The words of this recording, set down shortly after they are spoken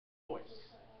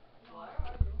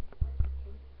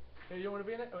You don't want to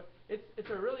be in it? It's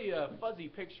a really fuzzy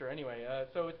picture anyway.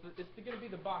 So it's going to be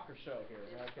the Bacher show here.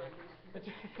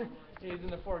 Okay. He's in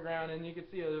the foreground, and you can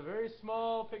see a very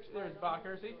small picture. There's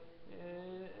Bacher. See?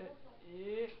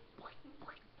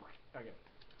 Okay.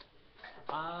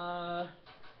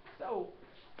 So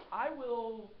I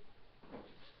will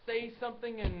say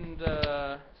something, and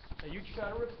you try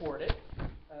to report it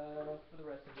for the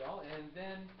rest of y'all, and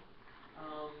then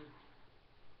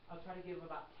I'll try to give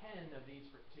about 10 of these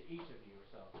to each of you or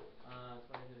so. That's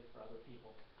what I did for other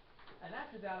people. And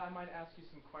after that, I might ask you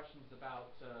some questions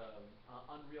about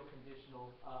Unreal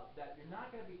Conditional that you're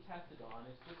not going to be tested on.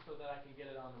 It's just so that I can get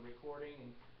it on the recording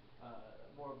and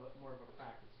more of a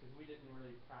practice, because we didn't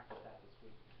really practice that this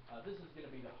week. This is going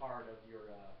to be the heart of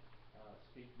your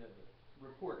the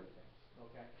reporting things.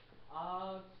 Okay.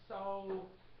 So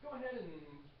go ahead and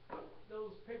put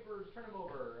those papers, turn them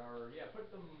over, or put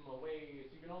them away.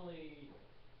 So you can only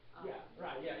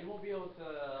you won't be able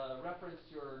to reference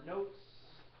your notes.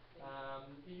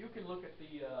 You can look at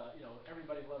the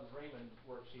Everybody Loves Raymond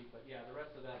worksheet, but the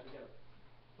rest of that you got to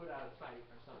put out of sight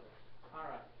or something. All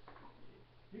right,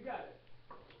 you got it.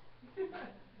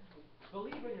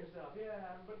 Believe in yourself,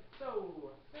 But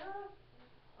so, Sarah,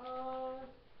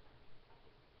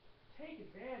 take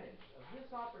advantage of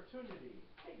this opportunity.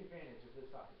 Take advantage of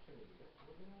this opportunity.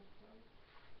 What did I tell you?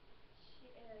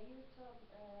 You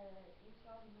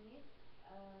told me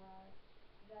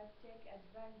that take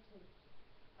advantage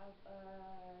again.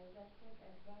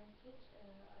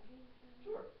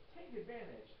 Sure. Take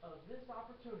advantage of this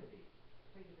opportunity.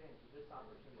 Take advantage of this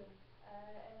opportunity.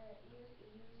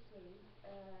 You say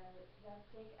that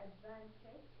take advantage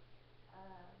about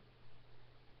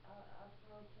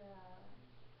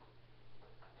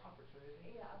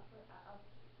Opportunity.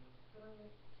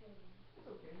 opportunity. It's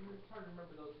okay. It's hard to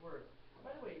remember those words.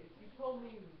 By the way, if you told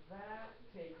me that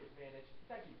take advantage,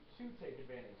 it's actually to take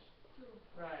advantage. Two.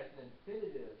 Right, it's an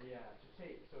infinitive, to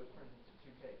take, so it turns into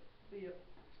to take. See ya.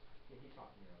 Yeah, he taught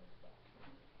me earlier stuff.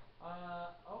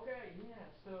 Okay,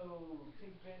 so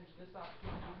take advantage of this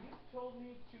opportunity. You told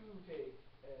me to take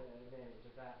advantage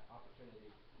of that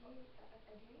opportunity.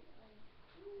 Again?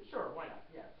 Sure, why not?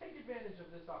 Yeah, take advantage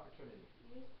of this opportunity.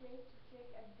 You say to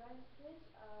take advantage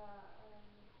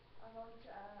about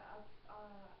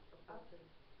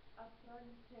opportunity.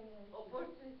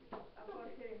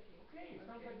 Okay,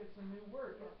 sounds like it's a new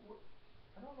word.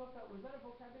 I don't know if that was that a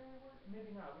vocabulary word?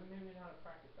 Maybe not. We maybe not have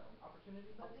practiced that one.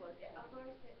 Opportunity. But it's hard to It's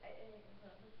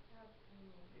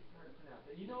hard to pronounce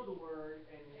it. You know the word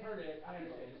and you heard it. I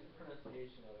understand. It's the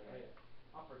pronunciation of it. Oh,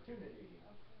 yeah. Opportunity.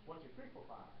 1, 2, 3, 4,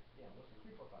 5. Yeah, 1,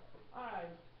 2, 3, 4, 5. All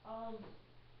right.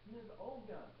 Ms.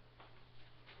 Olga.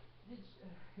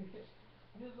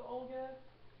 Ms. Olga,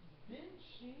 did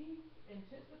she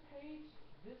anticipate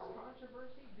this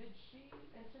controversy? Did she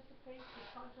anticipate this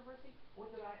controversy?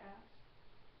 What did I ask?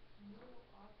 no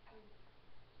after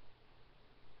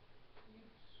you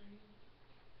three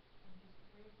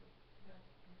anticipated that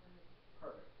controversy.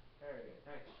 Perfect. Very good.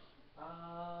 Thanks.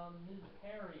 Ms.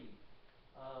 Harry,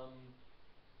 how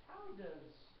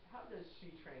does she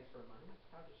transfer money?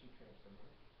 How does she transfer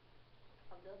money?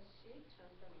 How does she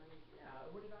transfer money?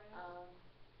 Yeah. What did I ask?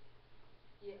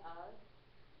 You asked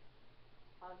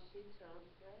how she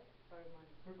transferred her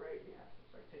money. Great. Yeah. That's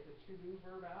right. Take the to-do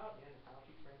verb out and how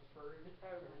she transferred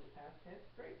Her into money. past tense.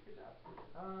 Great. Good job.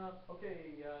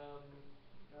 Okay.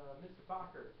 Mr.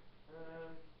 Bacher.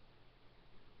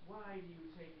 Why do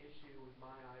you take issue with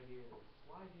my ideas?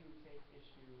 Why do you take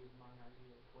issue with my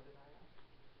ideas? What did I ask?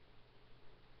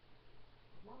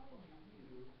 Why do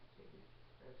you take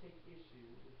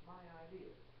issue with my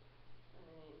ideas?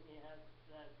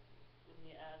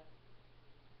 He asked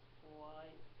why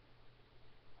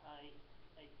I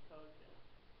took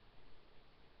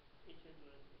issues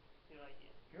with your idea.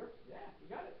 Sure. Yeah, you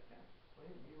got it. Yeah. Well,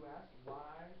 you asked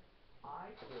why I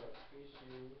took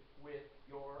issue with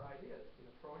your ideas.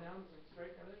 The pronouns are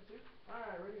straight, everything too. All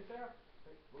right, ready, Sarah?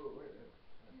 Whoa, wait a minute.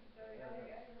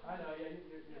 I know. Yeah,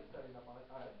 you're studying up on it.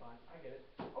 All right, fine. I get it.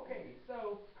 Okay,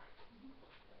 so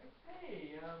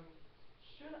hey,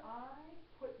 should I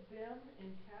put them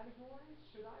in categories?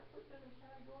 Should I put them in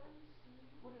categories?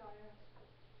 What did I ask?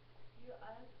 You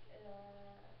ask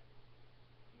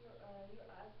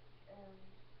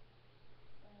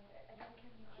again,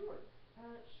 can you Sure.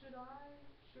 Should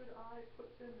I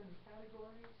put them in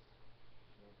categories?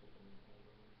 Should I put them in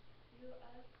categories? You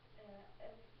ask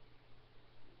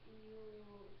if you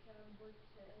can put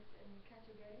it in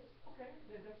categories. Okay,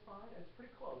 that's fine. It's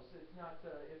pretty close. It's not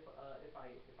if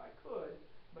I could,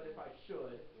 but if I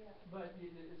should. Yeah. But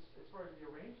as far as the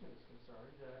arrangement is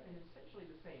concerned, and essentially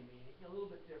the same meaning, a little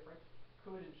bit different.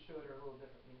 could and should are a little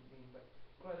different meaning, but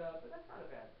that's not a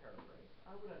bad paraphrase.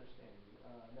 I would understand you,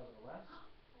 nevertheless.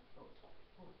 Oh,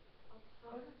 oh, oh,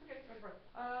 it's okay. Go for it.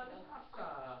 Miss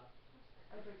Hafsa.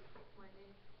 My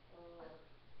name.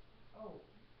 Oh,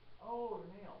 oh, the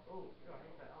nail. Oh, I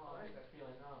hate that. Oh, I hate that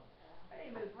feeling. Oh, hey,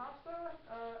 Ms. Hofstad.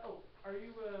 Oh, are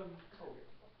you Oh, here.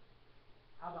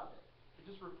 How about this? You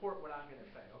just report what I'm gonna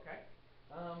say, okay?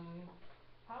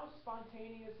 How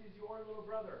spontaneous is your little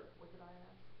brother? What did I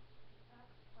ask?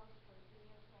 How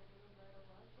spontaneous my little brother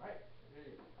was. Right.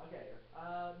 Okay.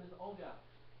 Ms. Olga.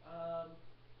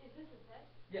 Is this a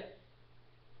test? Yes.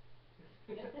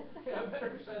 Yeah, I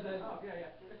better shut that off. Yeah,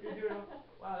 yeah. You're doing.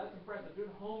 Wow, that's impressive.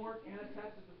 Doing homework and a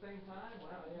test at the same time.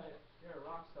 Wow, yeah, you're a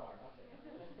rock star. Okay.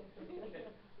 Okay.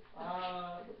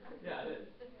 Yeah, it is.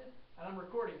 And I'm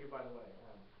recording you, by the way.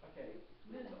 Okay.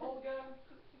 Ms. Olga.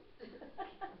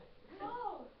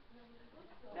 Oh!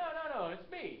 No, no, no. It's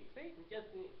me. See? Just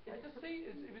me. I just see.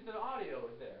 If the audio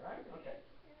is there, right? Okay.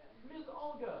 Ms.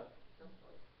 Olga.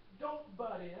 Don't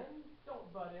butt in.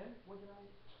 Don't butt in. What did I say?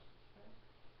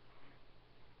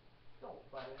 Don't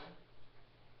butt in.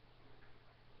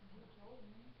 You told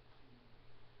me.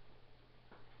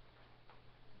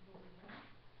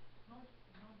 Not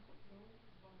don't butt in.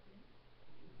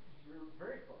 You're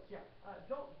very close. Yeah.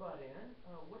 Don't butt in.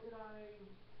 What did I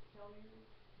tell you?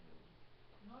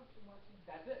 Not to butt in.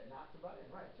 That's it. Not to butt in.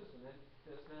 Right. Just an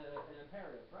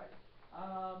imperative. Right.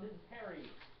 Mrs. Perry.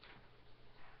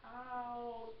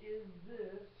 How is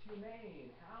this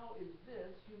humane? How is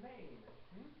this humane?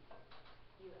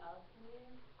 You asked me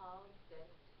how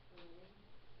that means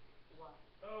what?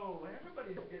 Oh,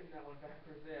 everybody's getting that one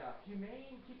backwards. Yeah.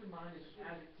 Humane, keep in mind, is an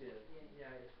Human. adjective. Yes.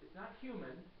 Yeah, it's not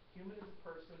human. Human is a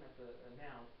person, that's a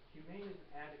noun. Humane is an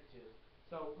adjective.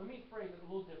 So let me phrase it a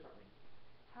little differently.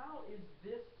 How is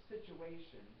this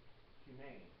situation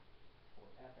humane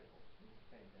or ethical?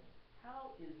 Same thing.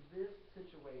 How is this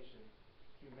situation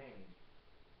humane?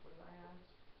 What did I ask?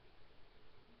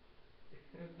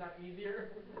 It's not easier?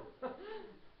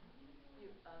 You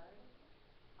asked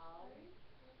how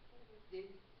this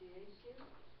situation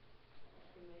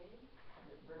humane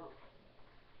Very-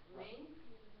 main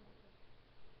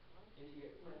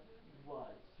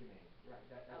was humane. Right,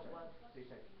 that's right. was. So you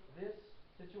say, this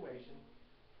situation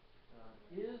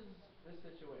is this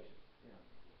situation. Yeah.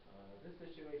 This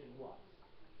situation was.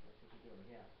 That's what you're doing,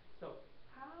 yeah. So,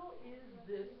 how is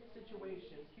this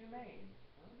situation humane?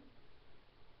 Huh?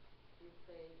 You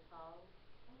say how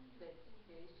that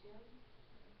situation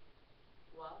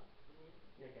was humane.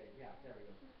 Okay, yeah, there we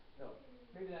go. So,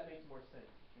 maybe that makes more sense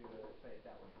to say it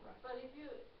that way. Right. But if you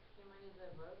humane is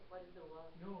a verb, what is the was?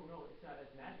 No, no, it's not.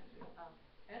 It's an adjective. Ah.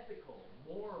 Ethical,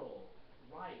 moral,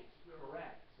 right, Yes.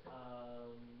 correct,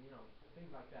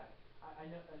 things like that. I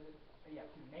know, yeah,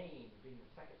 humane being the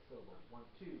second syllable, 1,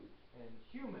 2, and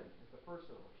human is the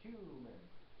first syllable. Human,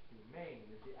 humane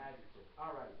is the adjective.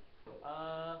 All right.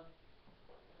 I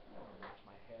don't want to watch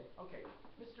my head. Okay,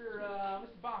 Mr.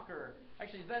 Bacher.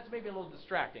 Actually, that's maybe a little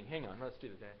distracting. Hang on, let's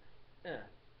do that. There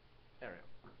we go.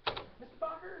 Mr.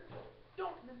 Bacher,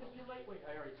 don't manipulate. Wait,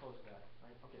 I already told you that,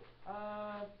 right? Okay.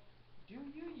 Do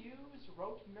you use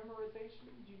rote memorization?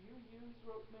 Do you use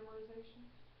rote memorization?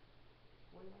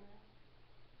 What did I ask?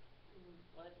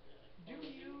 What? Do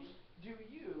you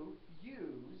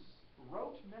use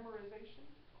rote memorization?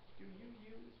 Do you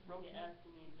use rote? He asked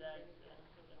me that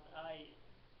I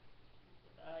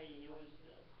use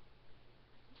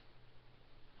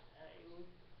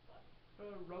what?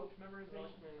 Rote memorization.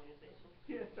 Rote memorization.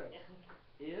 Yes, sir.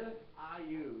 If I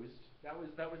used, that was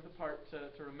the part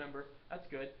to remember. That's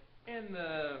good. And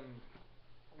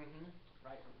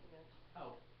right. Yeah.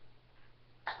 Oh.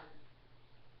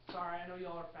 Sorry, I know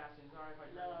y'all are fasting. Sorry if I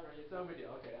No, it's no big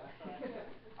deal. Okay. that's all right.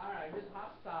 All right, Miss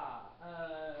Hafsa.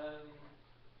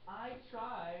 I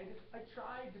tried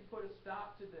to put a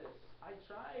stop to this. I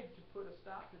tried to put a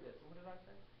stop to this. What did I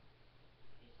say?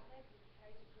 You said you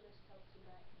tried to put a stop to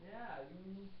that. Yeah,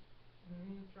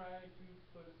 try to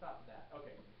put a stop to that.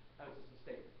 Okay, that was just a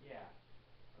statement. Yeah.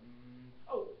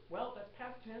 Oh, well, that's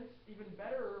past tense. Even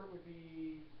better would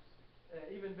be,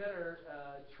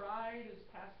 tried is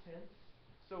past tense.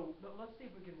 So let's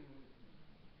see if we can.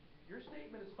 Your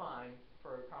statement is fine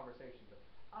for a conversation, but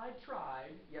I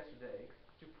tried yesterday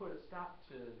to put a stop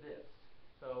to this.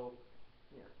 So,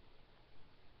 yeah.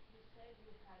 You said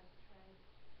you had tried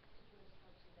to put a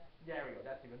stop to that. There we go.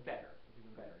 That's even better. That's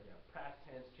even better. Yeah. Past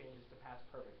tense changes to past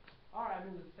perfect. All right,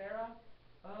 Mrs. Sarah.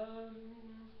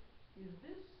 Is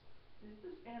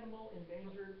this animal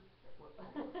endangered?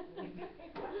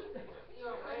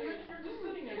 You're very. You're just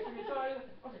sitting next to me, so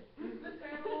okay. Is this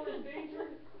animal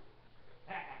endangered?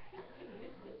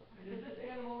 Is this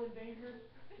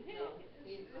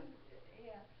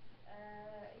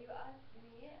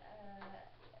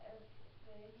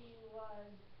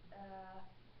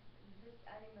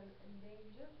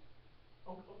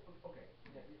Okay.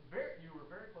 Yeah, you were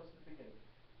very close at the beginning.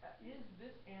 Is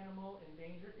this animal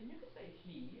endangered? And you can say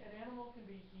he. An animal can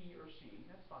be he or she.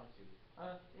 That's fine too.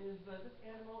 Is this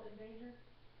animal endangered?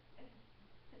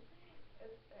 If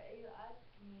you ask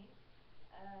me,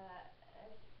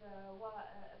 if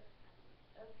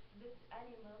if this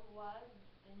animal was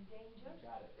in danger,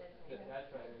 Got it. That's yeah.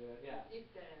 That's right. Yeah. if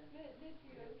the This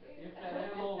you okay? If that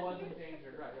animal was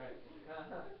endangered, right, right.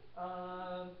 Uh-huh.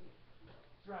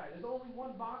 That's right. There's only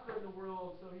one Bakr in the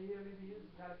world, so yeah, maybe he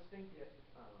isn't got extinct yet.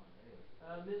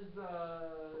 Anyway. Ms.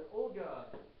 Olga,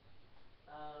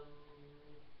 um,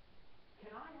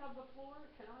 can I have the floor?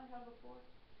 Can I have the floor?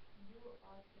 You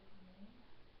asked me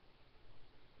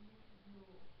if you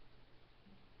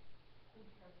could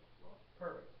have the floor.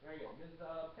 Perfect. Very good. Ms.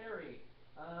 Perry,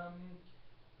 um,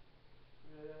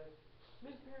 uh,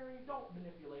 Ms. Perry, don't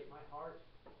manipulate my heart.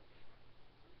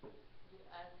 you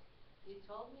ask you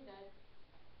told me that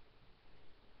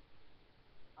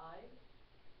I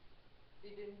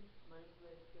didn't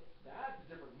manipulate your That's a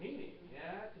different meaning.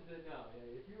 Yeah, no.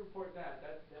 Yeah, if you report that,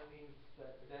 that means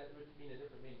that would mean a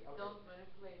different meaning. Okay. don't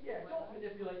manipulate Yeah, my don't heart.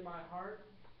 manipulate my heart.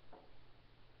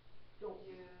 Don't.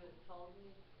 You told me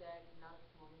that not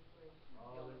manipulate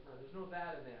Oh, your there's heart. no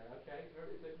that in there. Okay.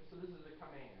 So this is a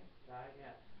command, right?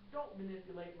 Yeah. Don't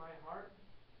manipulate my heart.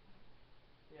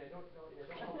 Yeah, don't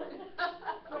help her.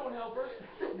 Don't help her.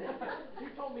 You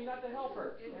told me not to help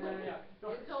her. You Yeah, told yeah, me yeah.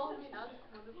 you told me not to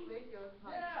manipulate your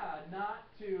heart. Yeah, not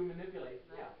to manipulate.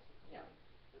 Not Yeah, to yeah,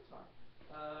 that's fine.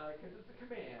 Because it's a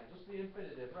command, just the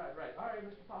infinitive. Right, right. All right,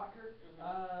 Mr. Parker.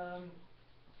 Mhm.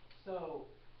 So,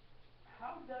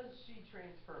 how does she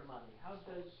transfer money? How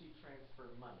does she transfer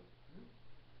money? Hmm?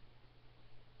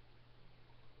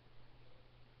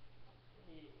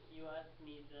 You asked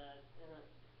me that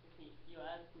you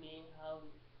asked me how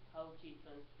she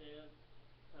transfer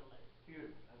her money.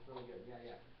 Beautiful. That's really good. Yeah,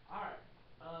 yeah. All right.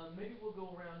 Maybe we'll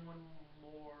go around one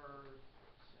more.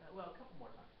 Well, a couple more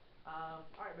times. All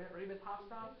right, ready, Miss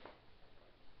Hofstad?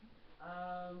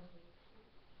 Um,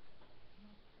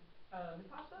 Miss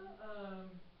Hofstad,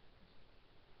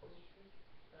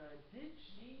 did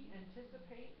she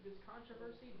anticipate this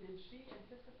controversy? Did she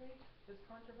anticipate this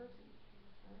controversy?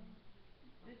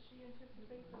 Did she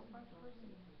anticipate this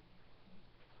controversy?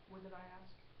 What did I ask?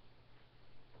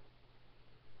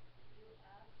 You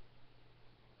asked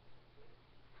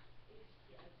if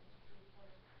she anticipated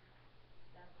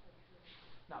that controversy.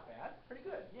 Not bad. Pretty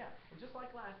good. Yeah. And just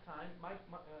like last time,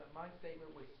 my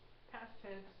statement was past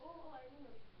tense. Oh, I know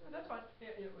what to do. No, that's fine. Yeah,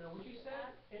 yeah, what you You said,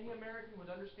 asked any American would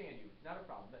understand you. Not a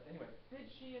problem. But anyway, did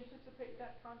she anticipate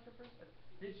that controversy?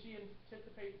 Did she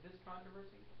anticipate this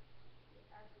controversy? you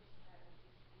asked if she had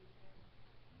anticipated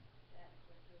that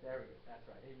There we controversy. go. That's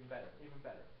right. Even better. Even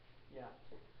better. Yeah.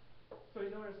 So you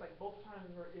notice, like both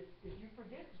times, where if you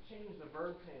forget to change the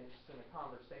verb tense in a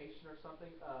conversation or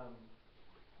something,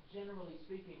 generally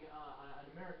speaking, an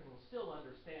American will still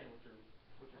understand what you're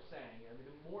saying. I mean,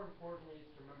 more importantly is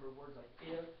to remember words like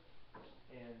if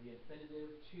and the infinitive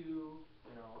to.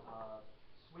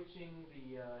 Switching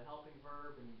the helping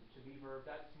verb and to be verb.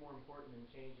 That's more important than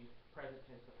changing present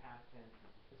tense to past tense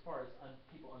as far as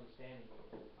people understanding you.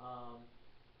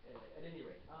 At any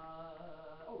rate,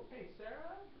 hey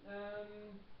Sarah,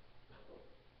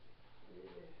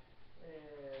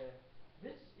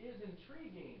 this is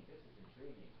intriguing. This is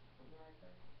intriguing. Something like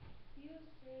that. You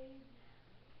said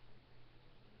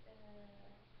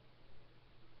uh,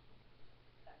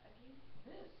 again.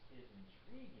 This is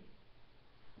intriguing.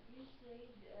 You said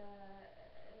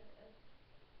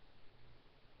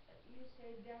you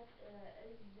said that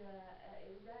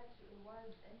that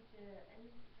was interesting.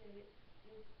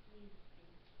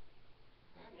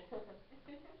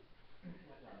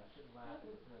 No, I shouldn't laugh at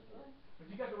the pronunciation. But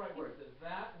you got the right words.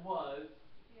 That was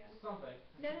Yeah. something.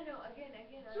 No. Again.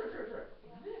 Sure, sure, sure.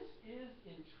 Yeah. This is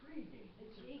intriguing.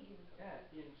 Intriguing. Yeah,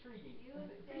 intriguing. You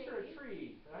Fish are a say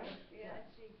tree, right? yeah,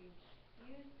 intriguing.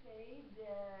 You said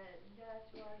that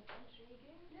was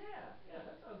intriguing. Yeah,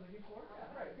 that sounds like before. Yeah,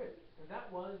 right, good. And that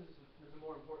was the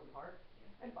more important part.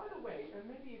 Yeah. And by the way,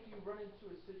 maybe if you run into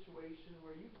a situation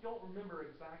where you don't remember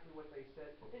exactly what they said,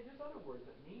 there's other words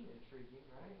that mean intriguing,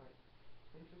 right? Like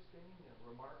interesting,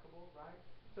 remarkable, right?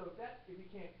 So if you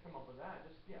can't come up with that,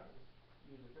 just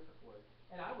use a different word.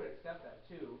 And I would accept that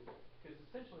too, because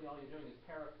essentially all you're doing is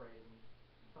paraphrasing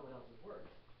someone else's words.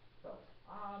 So,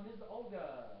 Ms.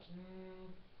 Olga,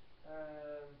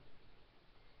 um,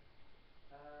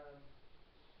 um,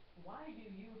 why do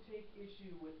you take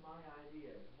issue with my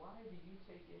ideas? Why do you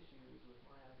take issues with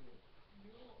my ideas?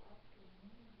 You asked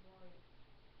me why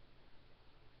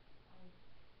I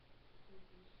take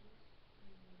issues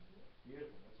with your idea.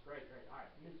 Beautiful. That's great. Great. All right,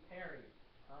 Ms. Perry.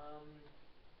 Um,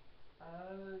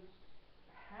 uh,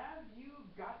 have you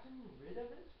gotten rid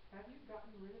of it? Have you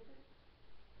gotten rid of it?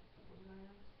 What did I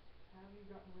ask? Have you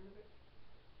gotten rid of it?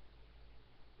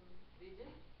 Did you?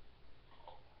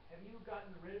 Have you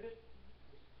gotten rid of it?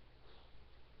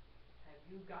 Have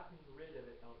you gotten rid of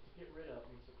it? Oh, to get rid of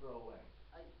means to throw away.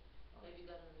 I Oh. have you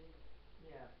gotten rid of it?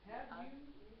 Yeah. You Have asked you?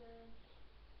 me that.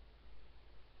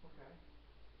 Okay.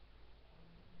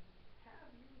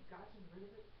 Have you gotten rid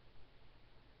of it?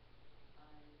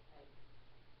 I had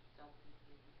gotten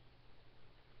rid of it.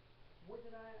 What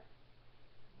did I?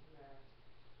 What did I ask?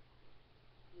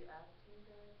 You asked me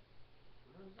that.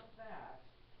 No, it's not that.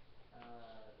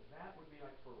 That would be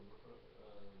like for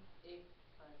If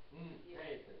I you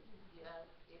hey, it's you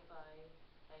asked if I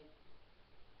had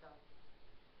got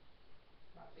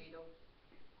gotcha. rid of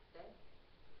that.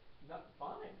 Not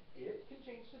fine. It can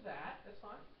change to that. That's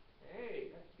fine. Hey,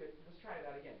 that's good. Let's try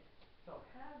that again. So,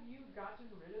 have you gotten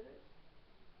rid of it?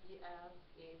 You asked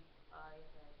if I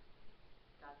had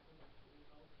gotten rid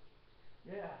of.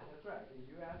 Yeah, that's right.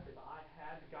 You asked if I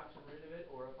had gotten rid of it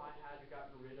or if I had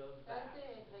gotten rid of And that.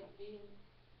 had been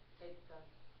had got.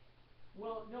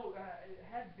 Well, no,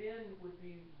 had been would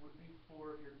be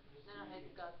for if you're just No, no, had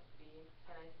using. got been.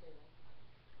 Can I say that?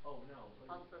 Oh no.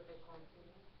 Past perfect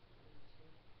continuous.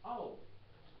 Oh,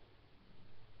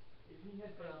 if he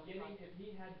had been From getting, past. if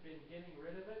he had been getting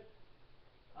rid of it,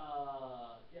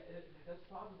 yeah, that's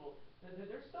possible.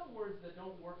 There's some words that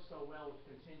don't work so well with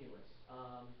continuous.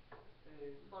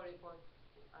 For report.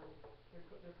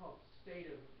 They're called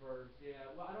stative verbs. Yeah.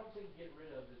 Well, I don't think get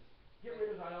rid of is get rid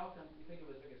of. I often think of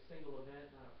it as like a single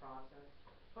event, not a process.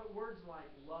 But words like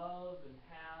love and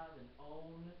have and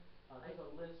own. There's a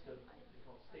list of they're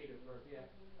called stative verbs. Yeah.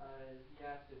 He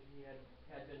asked if he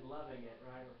had been loving it,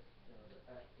 right? Or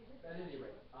at any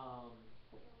rate.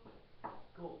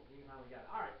 Cool. You finally got it.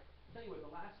 All right. Tell you what, the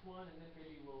last one, and then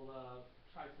maybe we'll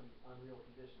try some unreal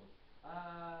conditionals.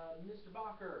 Mr.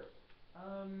 Bacher.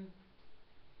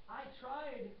 I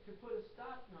tried to put a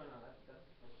stop. No, that's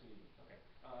too easy. Okay.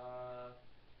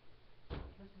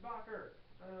 Mr. Bacher.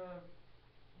 The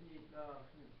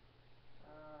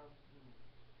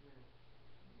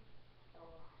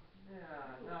Oh.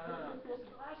 Yeah, no. This is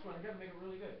the last one. I gotta make it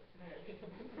really good. Okay.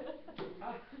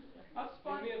 How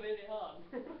Give me really hard.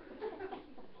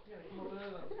 Yeah, come over there.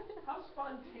 How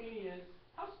spontaneous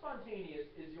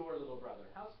is your little brother?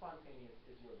 How spontaneous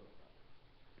is your little brother?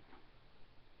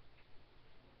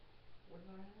 What did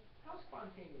I ask? How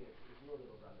spontaneous is your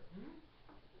little brother? Hmm?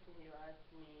 You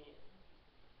asked me.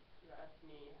 You asked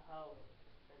me how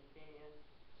spontaneous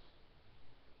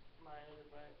my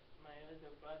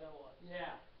little brother was.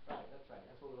 Yeah, right, that's right.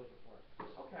 That's what we're looking for.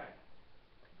 Okay.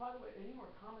 By the way, any more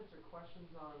comments or questions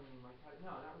on my type?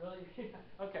 No, not really.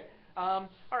 Okay. All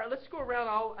right, let's go around.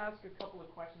 I'll ask a couple of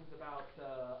questions about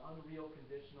unreal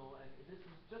conditional, and this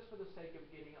is just for the sake of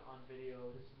getting it on video.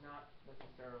 This is not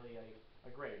necessarily a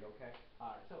grade, okay? All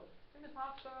right, so Ms.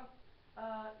 Hofstra,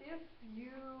 if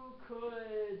you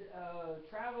could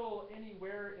travel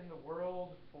anywhere in the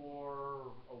world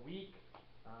for a week,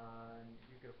 and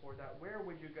you could afford that, where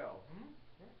would you go?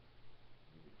 Yeah?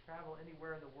 You could travel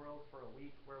anywhere in the world for a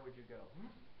week, where would you go?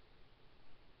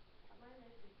 My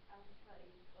message answer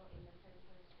is in the third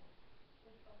person.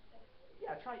 If I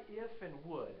Yeah, try if and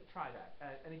would. Try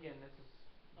that. And again, this is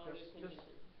Unreal just condition.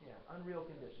 yeah, unreal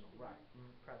conditional, right?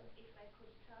 Present. if I could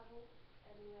travel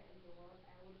anywhere in the world,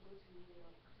 I would go to New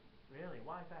York. Really?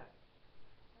 Why is that?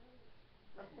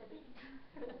 I said it.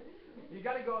 You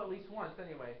got to go at least once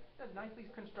anyway. A nicely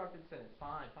constructed sentence.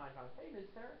 Fine. Hey, Ms.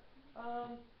 Sarah.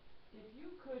 If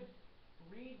you could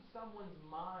read someone's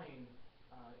mind,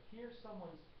 hear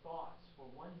someone's thoughts for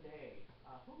one day,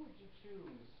 who would you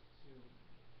choose to?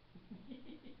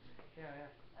 Yeah.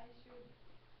 I should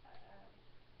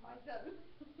myself.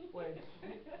 Wait.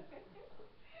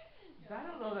 I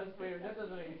don't know that's weird. That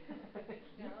doesn't make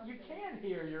you can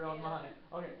hear your own mind.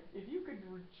 Okay. If you could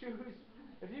choose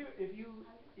if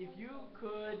you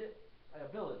could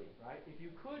ability, right? If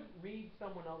you could read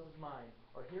someone else's mind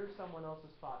or hear someone else's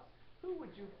thoughts, who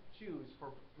would you choose for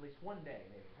at least one day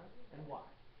maybe, huh? And why?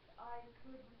 I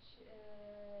could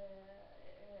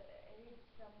read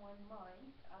someone's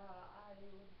mind. I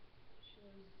would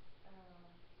choose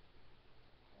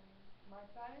my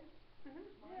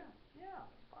parents' mind. Yeah,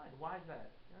 fine. Why is that?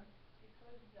 Yeah?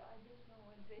 Because I don't know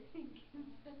what they think.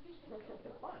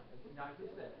 Fine. Now, as I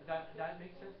said, that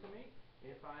makes sense to me.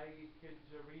 If I could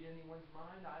read anyone's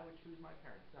mind, I would choose my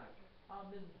parents. Nice.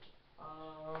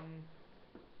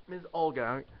 Ms.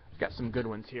 Olga, I've got some good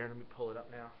ones here. Let me pull it up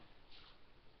now.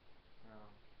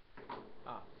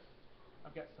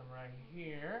 I've got some right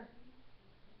here.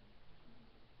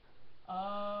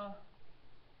 Uh,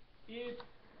 if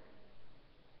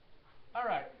all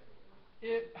right,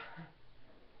 if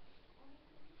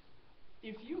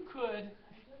if you could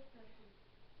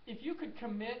if you could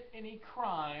commit any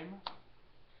crime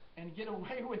and get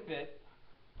away with it,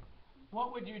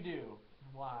 what would you do?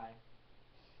 Why?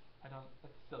 I don't.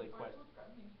 That's a silly question.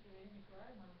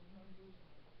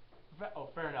 Oh,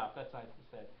 fair enough. That's nice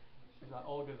to say. She's like,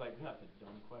 Olga's like, that's a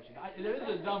dumb question. It is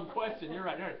a dumb question. You're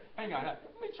right. You're right. Hang on. Let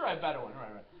me try a better one.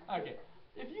 Right. Okay.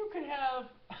 If you could have,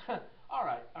 all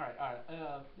right.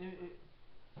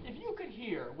 If you could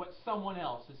hear what someone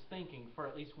else is thinking for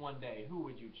at least one day, who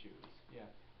would you choose? Yeah.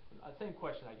 Same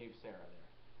question I gave Sarah there.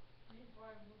 If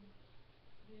I would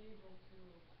be able to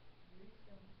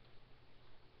listen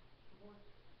what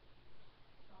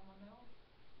someone else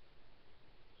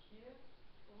hear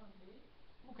for one day.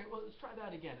 Okay, well, let's try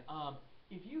that again.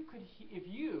 If you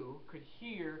could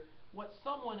hear what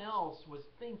someone else was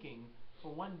thinking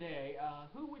for one day,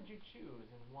 who would you choose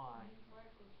and why? If I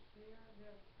could hear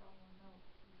that someone else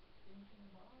is thinking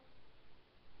about,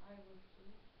 I would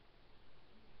choose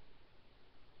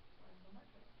fight for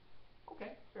myself.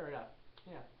 Okay, fair enough.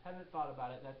 Yeah, haven't thought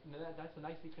about it. That's a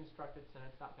nicely constructed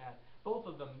sentence. Not bad. Both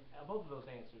of those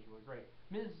answers were great.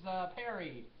 Ms.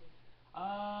 Perry,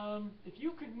 if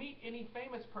you could meet any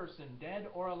famous person, dead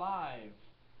or alive,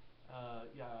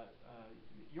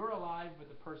 you're alive, but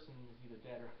the person is either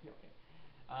dead or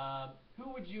okay. Who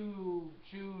would you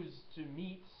choose to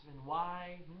meet and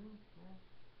why? Yeah.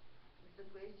 It's a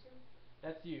question.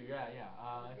 That's you. Yeah.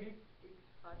 It's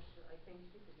hard to, I think,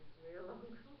 because it's very long.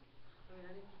 I mean,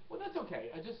 I need to. Well, that's okay.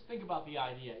 Just think about the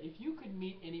idea. If you could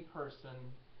meet any person,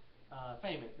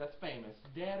 that's famous,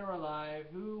 dead or alive,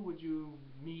 who would you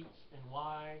meet and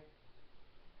why?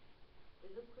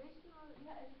 Is it a question or?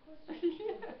 Yeah, it's a question.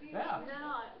 Yeah.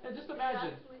 No. Yeah, just Did you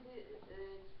imagine. ask me to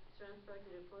transfer to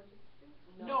reporter speak?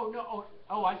 No.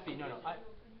 Oh, I see. No.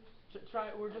 Try.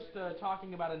 We're just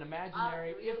talking about an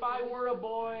imaginary. Real If I were a question.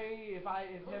 boy, if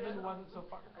heaven Okay. wasn't so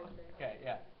far. Okay. Okay.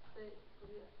 Yeah. So, could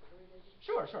you read it?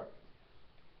 Sure.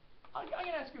 I'm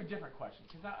gonna ask you a different question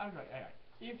because I'm right.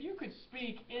 If you could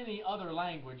speak any other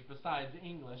language besides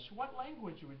English, what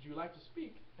language would you like to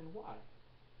speak and why?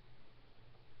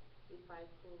 If I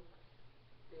could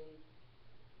speak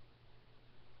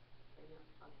any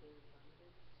other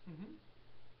language, Mm-hmm.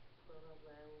 probably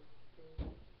I would speak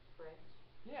French.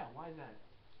 Yeah. Why is that?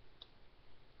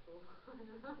 Cool.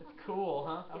 It's cool,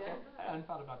 huh? Okay. Yeah. I hadn't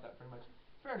thought about that very much.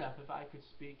 Fair enough. If I could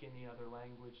speak any other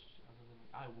language other than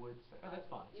I would say. Oh, that's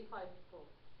fine. If I spoke.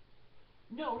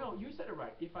 No, you said it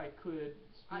right. If I could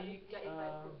speak. If I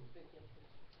could speak, yes.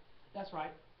 That's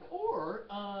right. Or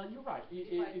you're right.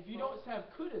 If you don't spoke. have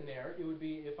could in there, it would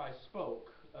be if I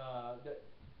spoke. The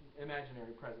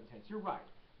imaginary present tense. You're right.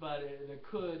 But the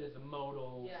could is a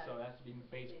modal, Yeah. so it has to be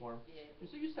base form. Yeah.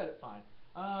 So you said it fine.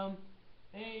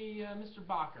 Hey, Mr.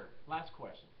 Bacher, last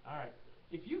question. All right.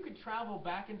 If you could travel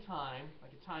back in time,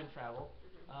 like a time travel,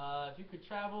 if you could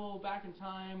travel back in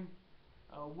time,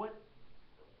 what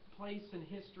place in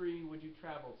history would you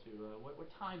travel to? What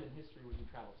time in history would you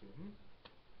travel to?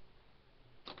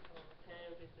 Can you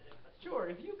repeat the question? Sure.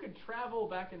 If you could travel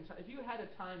back in time, if you had a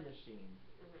time machine,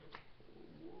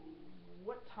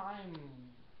 what time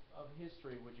of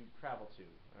history would you travel to?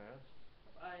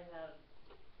 I have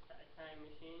a time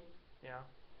machine, Yeah.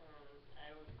 and I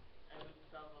would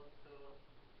travel to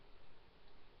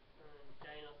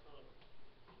dinosaur.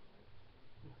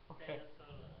 Okay.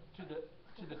 Dinosaur.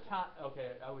 To the time.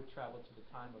 Okay, I would travel to the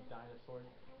time of dinosaurs.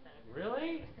 Time.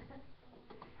 Really?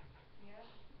 Yeah.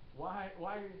 Why?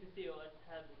 To see what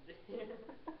happened there.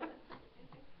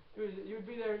 You would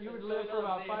be there. You would live for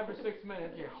about 5 or 6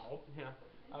 minutes. Yeah.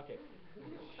 Okay.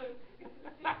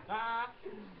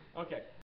 Okay.